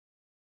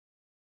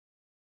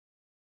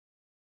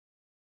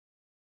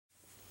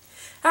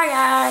Hi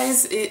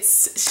guys,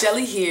 it's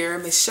Shelly here,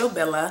 Miss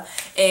Showbella,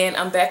 and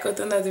I'm back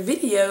with another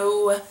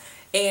video.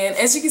 And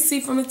as you can see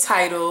from the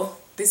title,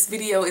 this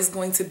video is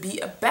going to be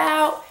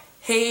about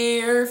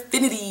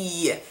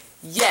HAIRFINITY.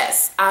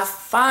 Yes, I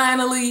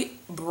finally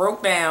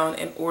broke down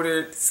and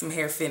ordered some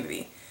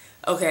HAIRFINITY.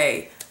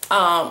 Okay,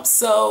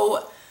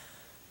 so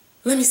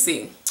let me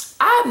see.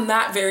 I'm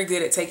not very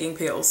good at taking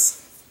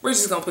pills. We're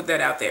just gonna put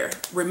that out there.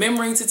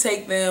 Remembering to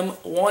take them,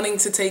 wanting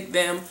to take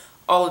them,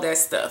 all of that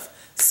stuff.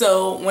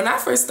 So when I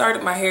first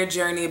started my hair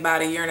journey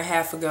about 1.5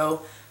 years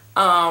ago,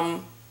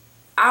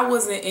 I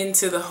wasn't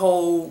into the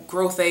whole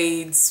growth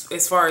aids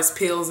as far as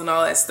pills and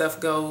all that stuff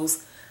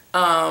goes.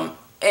 And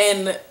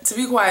to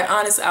be quite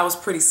honest, I was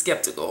pretty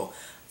skeptical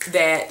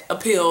that a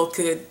pill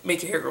could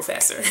make your hair grow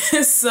faster.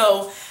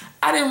 So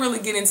I didn't really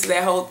get into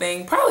that whole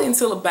thing probably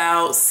until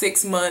about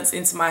 6 months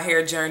into my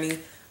hair journey.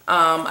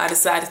 I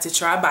decided to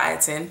try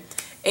biotin,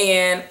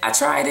 and I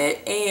tried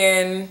it,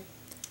 and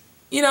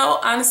you know,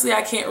 honestly,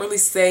 I can't really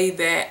say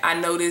that I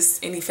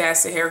noticed any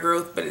faster hair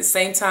growth, but at the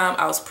same time,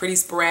 I was pretty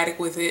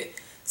sporadic with it,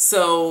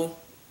 so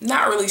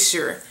not really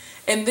sure.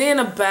 And then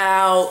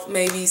about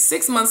maybe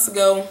 6 months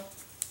ago,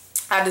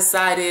 I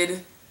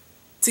decided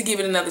to give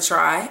it another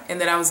try, and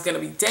that I was going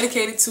to be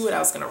dedicated to it. I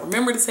was going to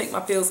remember to take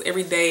my pills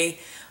every day,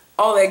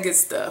 all that good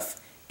stuff.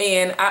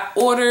 And I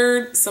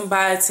ordered some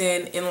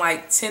biotin in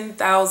like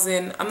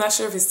 10,000, I'm not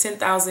sure if it's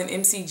 10,000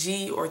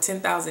 mcg or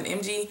 10,000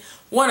 mg,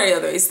 one or the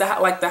other. It's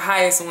like the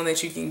highest one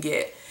that you can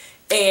get.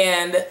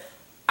 And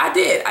I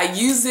did. I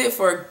used it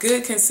for a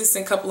good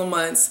consistent couple of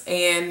months,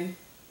 and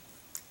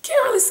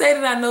can't really say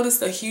that I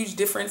noticed a huge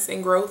difference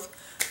in growth.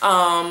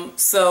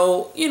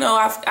 So, you know,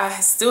 I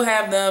still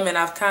have them, and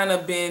I've kind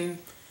of been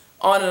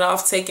on and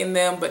off taking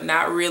them, but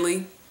not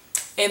really.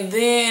 And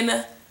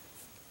then,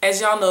 as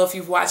y'all know, if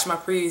you've watched my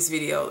previous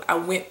video, I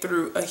went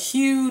through a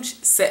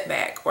huge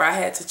setback where I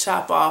had to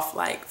chop off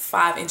like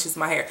 5 inches of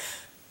my hair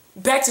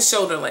back to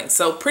shoulder length.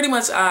 So pretty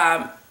much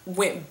I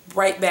went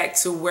right back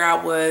to where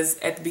I was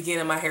at the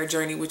beginning of my hair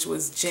journey, which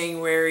was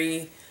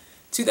January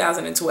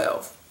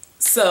 2012.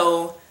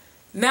 So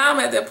now I'm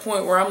at that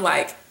point where I'm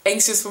like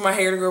anxious for my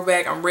hair to grow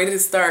back. I'm ready to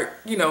start,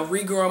 you know,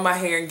 regrowing my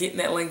hair and getting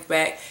that length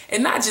back.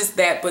 And not just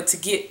that, but to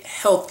get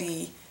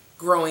healthy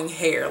growing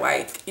hair,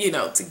 like, you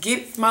know, to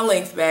get my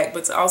length back,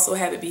 but to also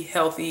have it be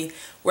healthy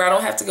where I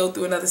don't have to go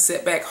through another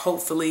setback,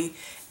 hopefully,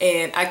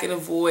 and I can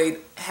avoid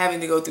having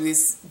to go through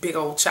this big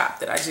old chop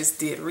that I just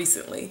did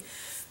recently.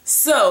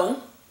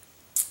 So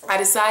I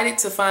decided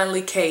to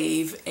finally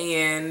cave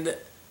and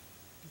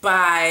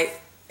buy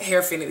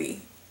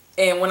HAIRFINITY.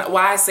 And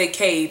why I say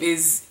cave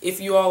is,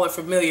 if you all are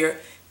familiar,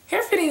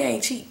 HAIRFINITY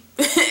ain't cheap.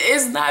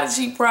 It's not a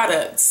cheap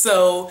product.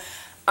 So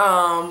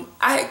I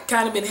had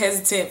kind of been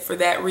hesitant for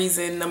that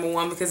reason. Number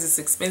one, because it's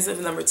expensive.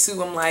 Number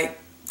two, I'm like,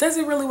 does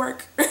it really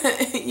work?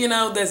 You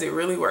know, does it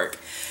really work?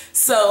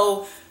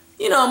 So,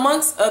 you know,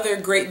 amongst other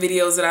great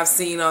videos that I've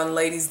seen on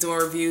ladies doing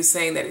reviews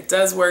saying that it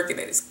does work and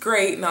that it's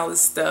great and all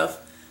this stuff,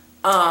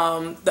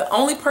 the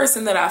only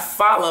person that I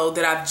follow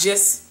that I've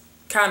just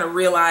kind of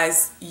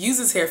realized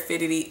uses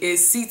HAIRFINITY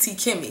is CT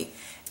Kimmy.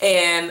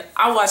 And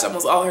I watch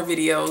almost all her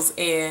videos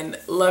and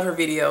love her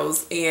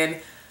videos. And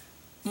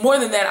more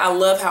than that, I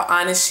love how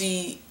honest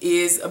she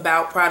is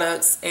about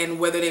products and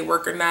whether they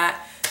work or not.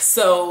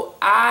 So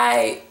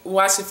I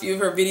watched a few of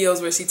her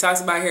videos where she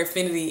talks about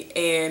HAIRFINITY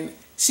and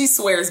she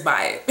swears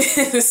by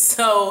it.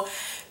 So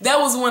that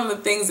was one of the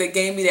things that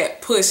gave me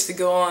that push to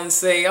go on and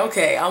say,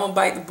 okay, I'm gonna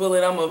bite the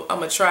bullet. I'm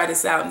gonna try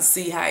this out and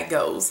see how it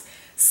goes.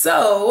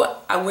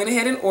 So I went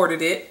ahead and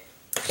ordered it,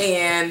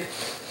 and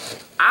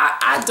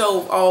I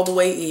dove all the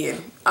way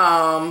in.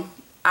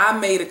 I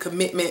made a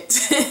commitment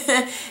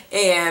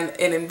and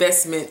an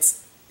investment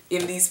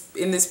in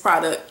this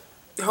product,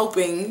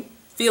 hoping,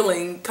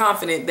 feeling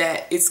confident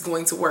that it's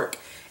going to work.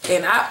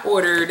 And I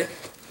ordered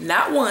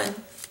not 1,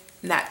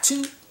 not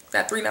 2,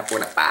 not 3, not 4,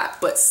 not 5,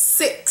 but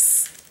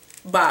 6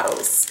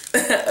 bottles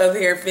of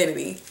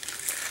HAIRFINITY.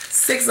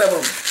 6 of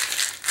them.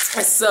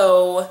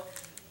 So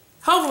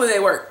hopefully they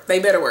work. They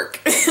better work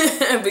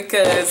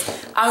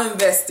because I'm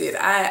invested.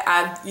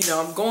 You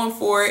know, I'm going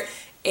for it,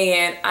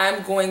 and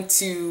I'm going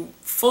to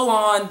full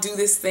on do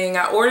this thing.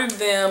 I ordered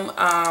them,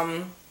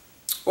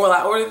 well,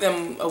 I ordered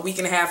them a 1.5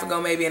 weeks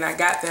ago maybe, and I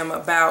got them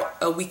about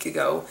a week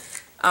ago.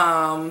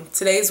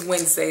 Today's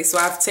Wednesday, so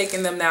I've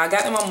taken them now. I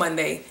got them on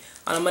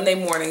a Monday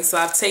morning, so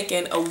I've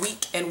taken a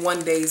week and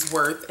 1 day's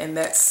worth, and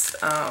that's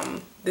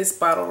this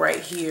bottle right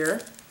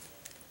here.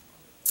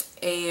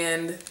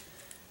 And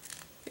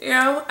you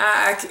know,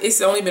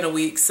 it's only been a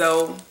week,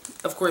 so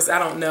of course I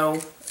don't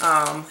know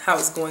how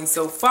it's going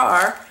so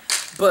far,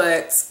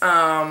 but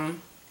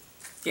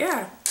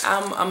yeah,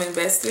 I'm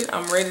invested.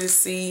 I'm ready to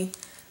see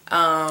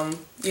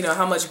you know,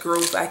 how much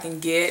growth I can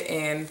get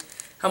and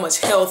how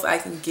much health I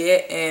can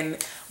get.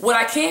 And what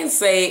I can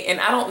say, and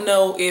I don't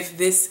know if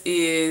this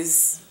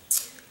is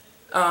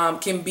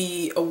can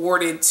be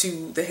awarded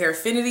to the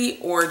HAIRFINITY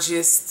or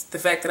just the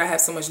fact that I have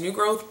so much new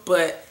growth,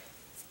 but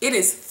it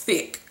is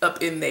thick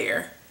up in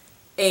there.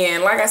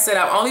 And like I said,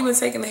 I've only been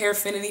taking the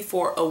HAIRFINITY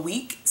for a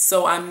week,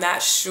 so I'm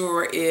not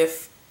sure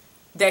if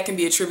that can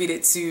be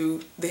attributed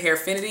to the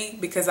HAIRFINITY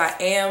because I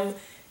am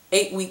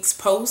 8 weeks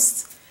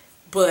post,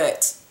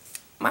 but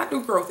my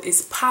new growth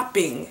is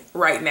popping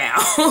right now.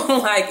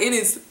 Like, it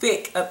is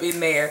thick up in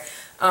there.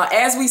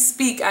 As we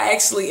speak, I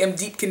actually am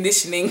deep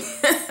conditioning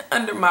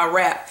under my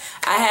wrap.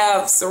 I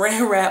have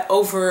saran wrap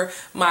over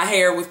my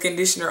hair with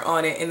conditioner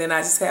on it, and then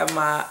I just have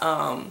my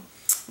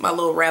my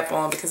little wrap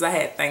on because I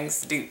had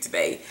things to do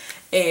today.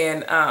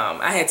 And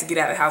I had to get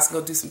out of the house and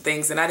go do some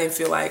things, and I didn't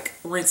feel like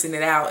rinsing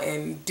it out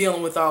and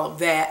dealing with all of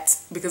that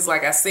because,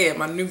 like I said,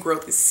 my new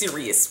growth is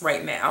serious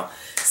right now.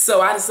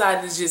 So I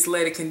decided to just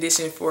let it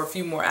condition for a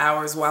few more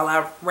hours while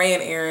I ran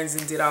errands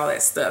and did all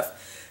that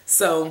stuff.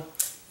 So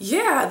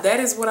yeah, that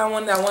is what I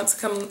wanted. I want to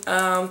come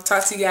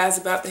talk to you guys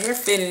about the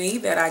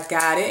HAIRFINITY, that I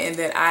got it and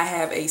that I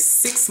have a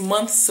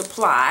 6-month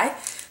supply.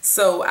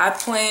 So I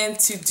plan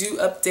to do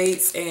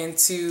updates and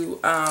to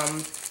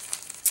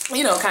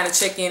you know, kind of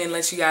check in and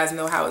let you guys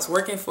know how it's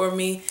working for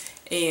me,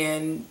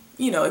 and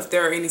you know, if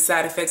there are any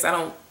side effects. I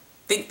don't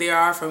think there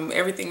are. From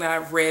everything that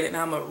I've read, and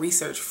I'm a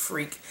research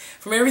freak,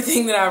 from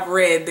everything that I've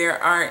read, there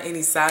aren't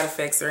any side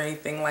effects or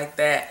anything like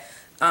that.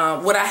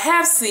 What I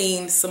have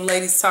seen some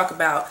ladies talk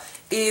about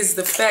is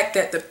the fact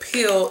that the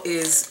pill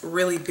is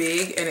really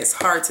big and it's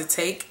hard to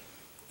take.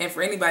 And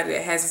for anybody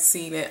that hasn't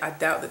seen it, I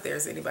doubt that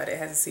there's anybody that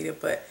hasn't seen it,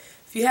 but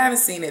if you haven't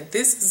seen it,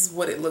 this is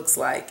what it looks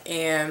like.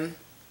 And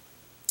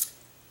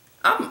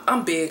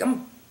I'm big.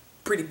 I'm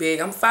pretty big.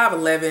 I'm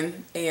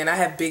 5'11", and I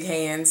have big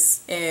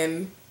hands,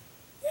 and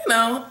you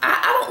know,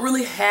 I don't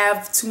really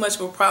have too much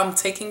of a problem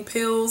taking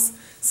pills.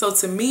 So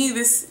to me,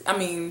 this, I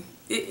mean,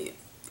 it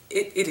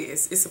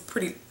is. It's a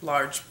pretty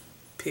large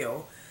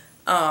pill.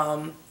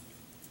 And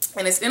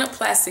it's in a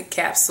plastic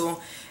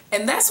capsule,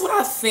 and that's what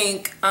I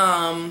think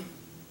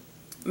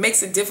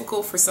makes it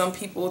difficult for some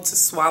people to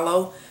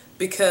swallow,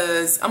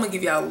 because I'm gonna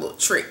give y'all a little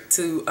trick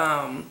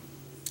to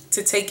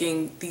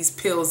taking these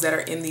pills that are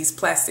in these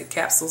plastic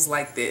capsules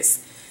like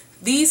this.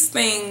 These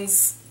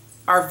things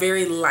are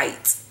very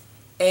light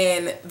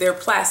and they're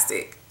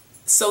plastic,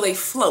 so they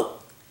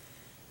float.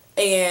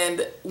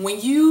 And when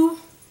you,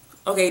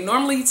 okay,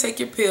 normally you take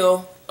your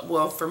pill,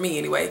 well, for me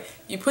anyway,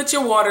 you put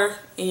your water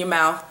in your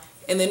mouth,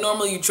 and then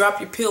normally you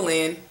drop your pill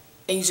in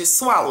and you just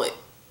swallow it.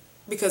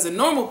 Because a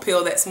normal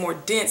pill that's more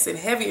dense and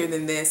heavier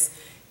than this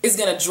is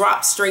gonna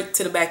drop straight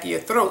to the back of your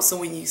throat. So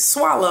when you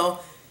swallow,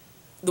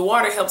 the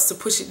water helps to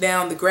push it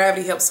down, the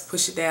gravity helps to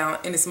push it down,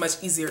 and it's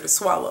much easier to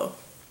swallow.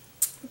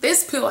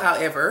 This pill,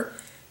 however,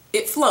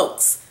 it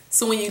floats.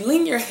 So when you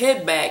lean your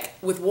head back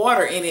with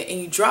water in it and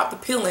you drop the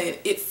pill in,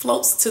 it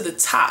floats to the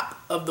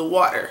top of the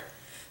water.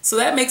 So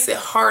that makes it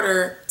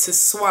harder to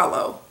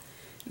swallow.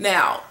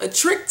 Now, a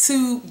trick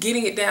to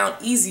getting it down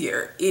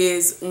easier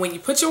is when you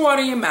put your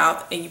water in your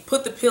mouth and you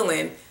put the pill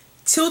in,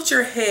 tilt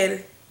your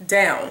head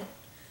down.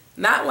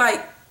 Not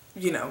like,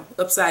 you know,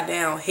 upside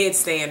down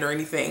headstand or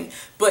anything,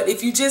 but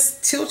if you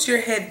just tilt your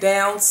head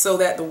down so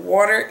that the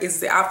water is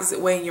the opposite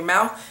way in your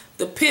mouth,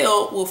 the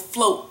pill will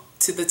float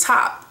to the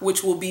top,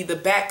 which will be the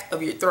back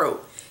of your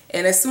throat.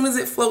 And as soon as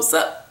it floats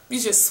up, you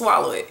just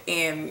swallow it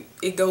and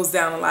it goes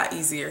down a lot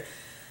easier.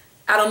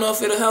 I don't know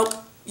if it'll help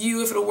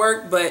you, if it'll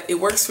work, but it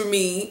works for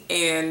me.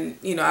 And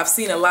you know, I've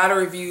seen a lot of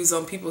reviews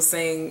on people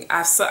saying,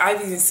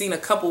 I've even seen a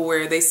couple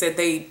where they said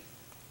they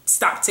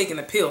stopped taking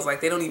the pills,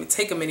 like they don't even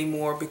take them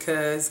anymore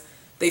because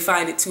they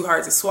find it too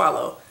hard to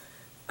swallow.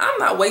 I'm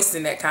not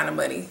wasting that kind of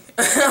money.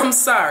 I'm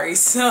sorry.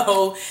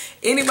 So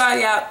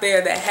anybody out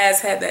there that has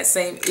had that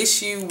same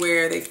issue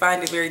where they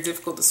find it very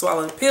difficult to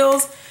swallow the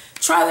pills,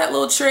 try that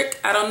little trick.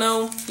 I don't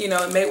know, you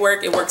know, it may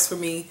work. It works for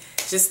me.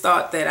 Just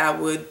thought that I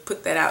would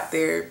put that out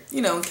there,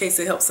 you know, in case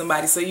it helps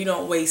somebody, so you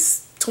don't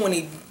waste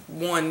 $21,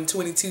 $22,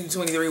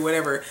 $23,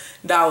 whatever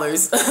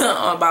dollars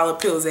on a bottle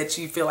of pills that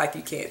you feel like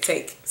you can't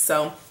take.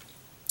 So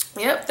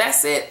yep,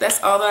 that's it.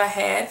 That's all that I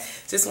had.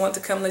 Just wanted to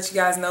come let you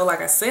guys know,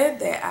 like I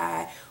said, that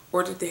I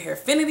ordered the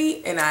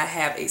HAIRFINITY and I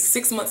have a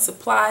 6-month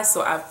supply.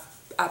 So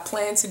I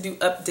plan to do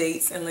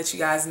updates and let you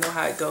guys know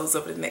how it goes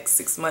over the next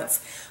 6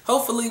 months.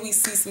 Hopefully we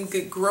see some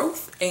good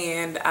growth,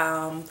 and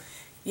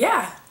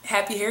yeah,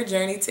 happy hair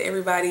journey to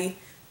everybody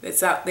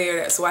that's out there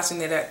that's watching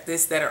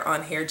that are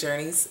on hair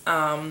journeys.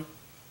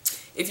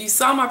 If you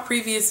saw my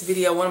previous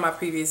video, one of my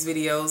previous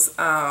videos,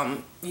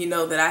 you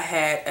know that I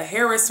had a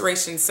hair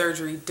restoration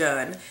surgery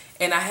done,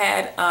 and I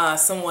had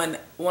one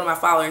of my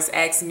followers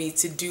asked me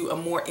to do a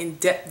more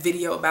in-depth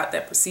video about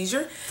that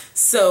procedure.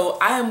 So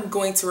I am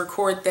going to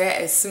record that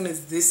as soon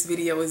as this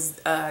video is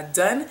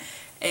done.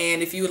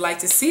 And if you would like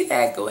to see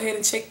that, go ahead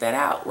and check that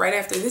out right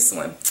after this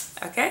one.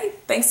 Okay,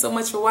 thanks so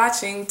much for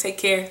watching. Take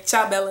care.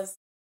 Ciao, Bellas.